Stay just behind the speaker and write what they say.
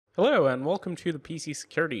Hello and welcome to the PC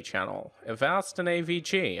Security channel. Avast and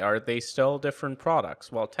AVG, are they still different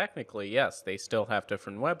products? Well, technically, yes, they still have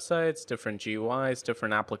different websites, different GUIs,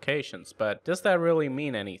 different applications, but does that really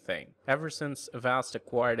mean anything? Ever since Avast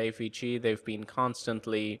acquired AVG, they've been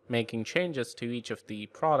constantly making changes to each of the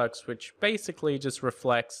products, which basically just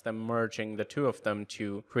reflects them merging the two of them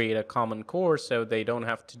to create a common core so they don't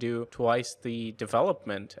have to do twice the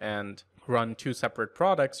development and run two separate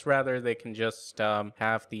products. Rather, they can just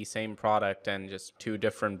have the same product and just two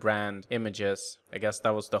different brand images. I guess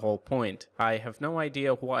that was the whole point. I have no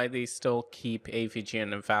idea why they still keep AVG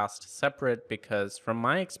and Avast separate, because from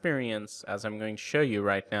my experience, as I'm going to show you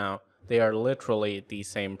right now, they are literally the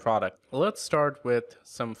same product. Let's start with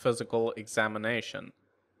some physical examination.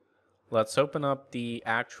 Let's open up the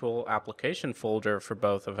actual application folder for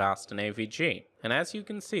both Avast and AVG. And as you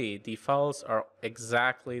can see, the files are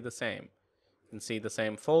exactly the same. You can see the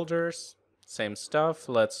same folders, same stuff.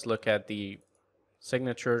 Let's look at the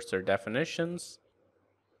signatures or definitions.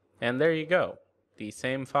 And there you go, the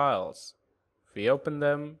same files. If we open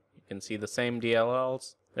them, you can see the same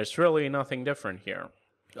DLLs. There's really nothing different here.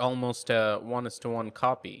 Almost a 1:1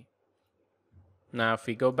 copy. Now if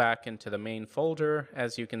we go back into the main folder,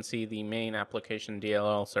 as you can see, the main application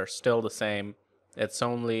DLLs are still the same. It's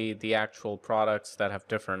only the actual products that have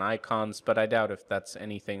different icons, but I doubt if that's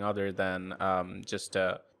anything other than just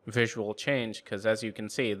a visual change, because as you can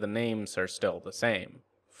see, the names are still the same.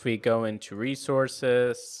 If we go into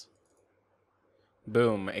resources,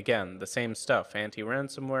 boom, again, the same stuff,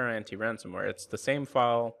 anti-ransomware. It's the same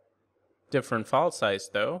file, different file size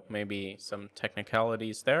though, maybe some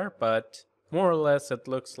technicalities there, but more or less, it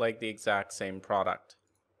looks like the exact same product.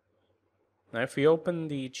 Now, if we open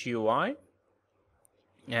the GUI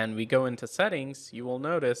and we go into settings, you will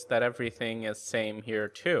notice that everything is same here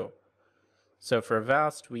too. So for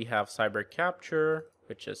Avast, we have cyber capture,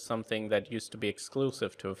 which is something that used to be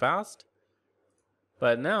exclusive to Avast.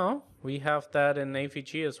 But now we have that in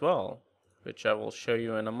AVG as well, which I will show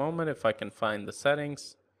you in a moment if I can find the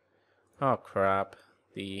settings. Oh crap,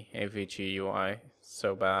 the AVG UI,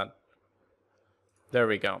 so bad. There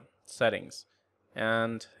we go, settings.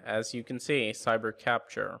 And as you can see, cyber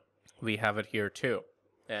capture, we have it here too.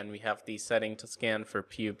 And we have the setting to scan for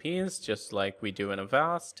PUPs, just like we do in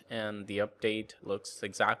Avast, and the update looks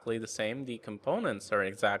exactly the same. The components are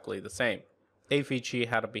exactly the same. AVG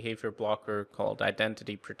had a behavior blocker called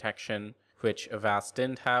identity protection, which Avast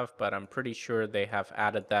didn't have, but I'm pretty sure they have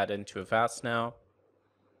added that into Avast now.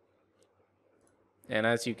 And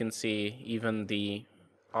as you can see, even the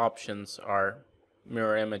options are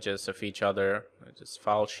mirror images of each other, just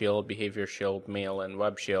file shield, behavior shield, mail, and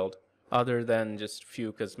web shield. Other than just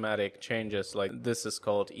few cosmetic changes, like this is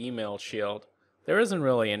called email shield, there isn't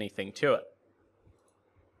really anything to it.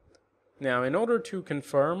 Now, in order to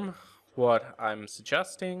confirm what I'm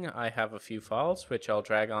suggesting, I have a few files which I'll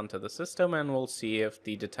drag onto the system, and we'll see if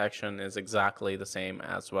the detection is exactly the same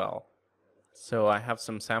as well. So I have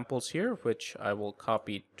some samples here which I will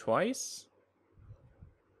copy twice.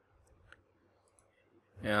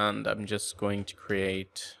 And I'm just going to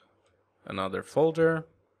create another folder.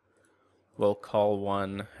 We'll call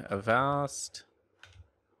one Avast.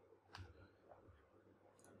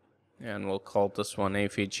 And we'll call this one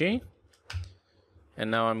AVG.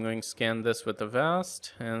 And now I'm going to scan this with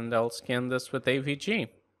Avast, and I'll scan this with AVG.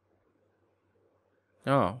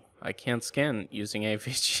 Oh, I can't scan using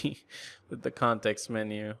AVG with the context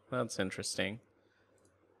menu. That's interesting.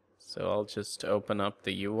 So I'll just open up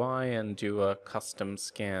the UI and do a custom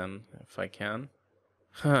scan if I can.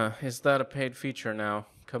 Huh, is that a paid feature now?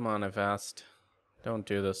 Come on, Avast. Don't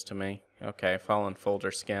do this to me. Okay, file and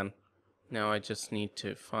folder scan. Now I just need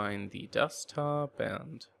to find the desktop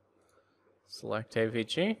and select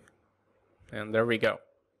AVG. And there we go.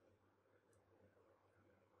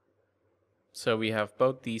 So we have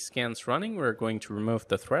both these scans running. We're going to remove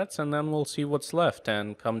the threats, and then we'll see what's left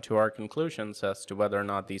and come to our conclusions as to whether or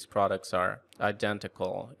not these products are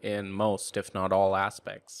identical in most, if not all,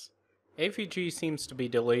 aspects. AVG seems to be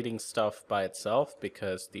deleting stuff by itself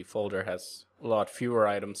because the folder has a lot fewer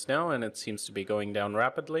items now and it seems to be going down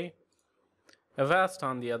rapidly. Avast,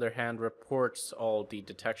 on the other hand, reports all the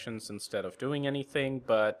detections instead of doing anything,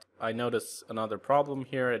 but I notice another problem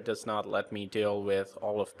here. It does not let me deal with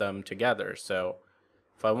all of them together. So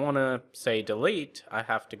if I want to say delete, I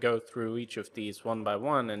have to go through each of these one by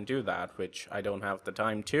one and do that, which I don't have the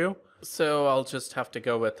time to. So I'll just have to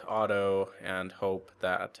go with auto and hope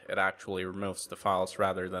that it actually removes the files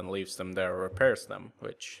rather than leaves them there or repairs them,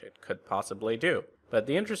 which it could possibly do. But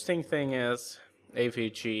the interesting thing is,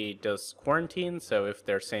 AVG does quarantine, so if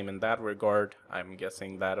they're same in that regard, I'm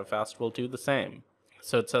guessing that Avast will do the same.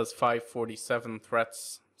 So it says 547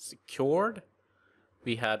 threats secured.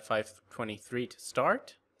 We had 523 to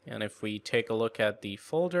start. And if we take a look at the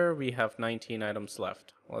folder, we have 19 items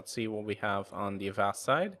left. Let's see what we have on the Avast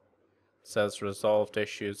side. It says resolved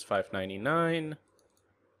issues 599.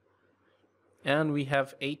 And we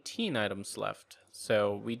have 18 items left.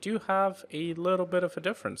 So we do have a little bit of a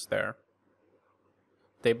difference there.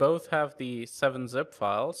 They both have the 7-zip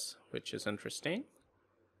files, which is interesting.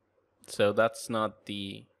 So that's not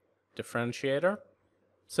the differentiator.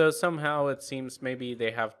 So somehow it seems maybe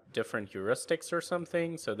they have different heuristics or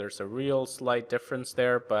something. So there's a real slight difference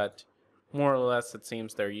there, but more or less it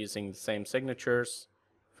seems they're using the same signatures.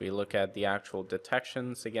 If we look at the actual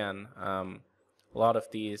detections, again, a lot of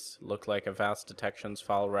these look like Avast detections,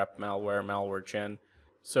 file rep, malware, malware gen.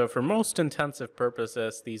 So for most intensive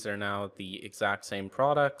purposes, these are now the exact same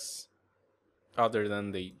products. Other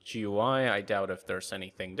than the GUI, I doubt if there's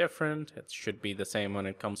anything different. It should be the same when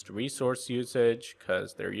it comes to resource usage,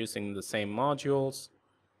 because they're using the same modules.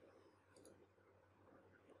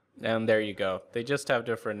 And there you go. They just have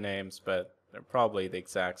different names, but they're probably the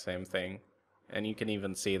exact same thing. And you can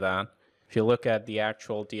even see that. If you look at the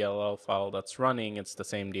actual DLL file that's running, it's the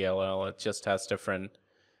same DLL. It just has different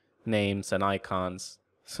names and icons.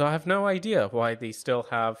 So I have no idea why they still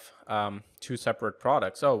have 2 separate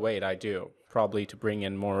products. Oh wait, I do. Probably to bring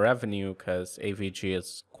in more revenue, because AVG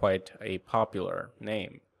is quite a popular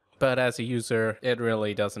name. But as a user, it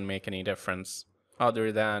really doesn't make any difference,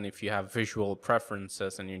 other than if you have visual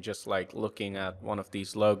preferences and you're just like looking at one of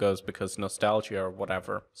these logos because nostalgia or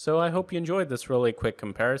whatever. So I hope you enjoyed this really quick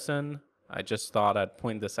comparison. I just thought I'd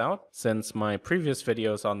point this out, since my previous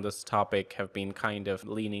videos on this topic have been kind of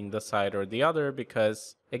leaning this side or the other,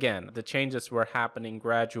 because again, the changes were happening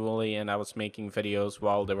gradually and I was making videos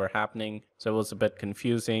while they were happening, so it was a bit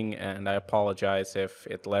confusing, and I apologize if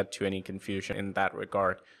it led to any confusion in that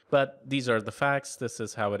regard. But these are the facts. This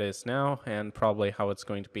is how it is now, and probably how it's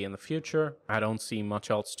going to be in the future. I don't see much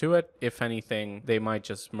else to it. If anything, they might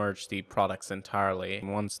just merge the products entirely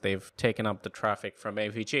once they've taken up the traffic from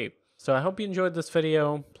AVG. So I hope you enjoyed this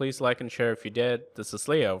video. Please like and share if you did. This is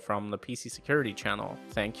Leo from the PC Security channel.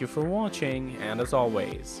 Thank you for watching, and as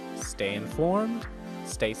always, stay informed,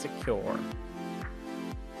 stay secure.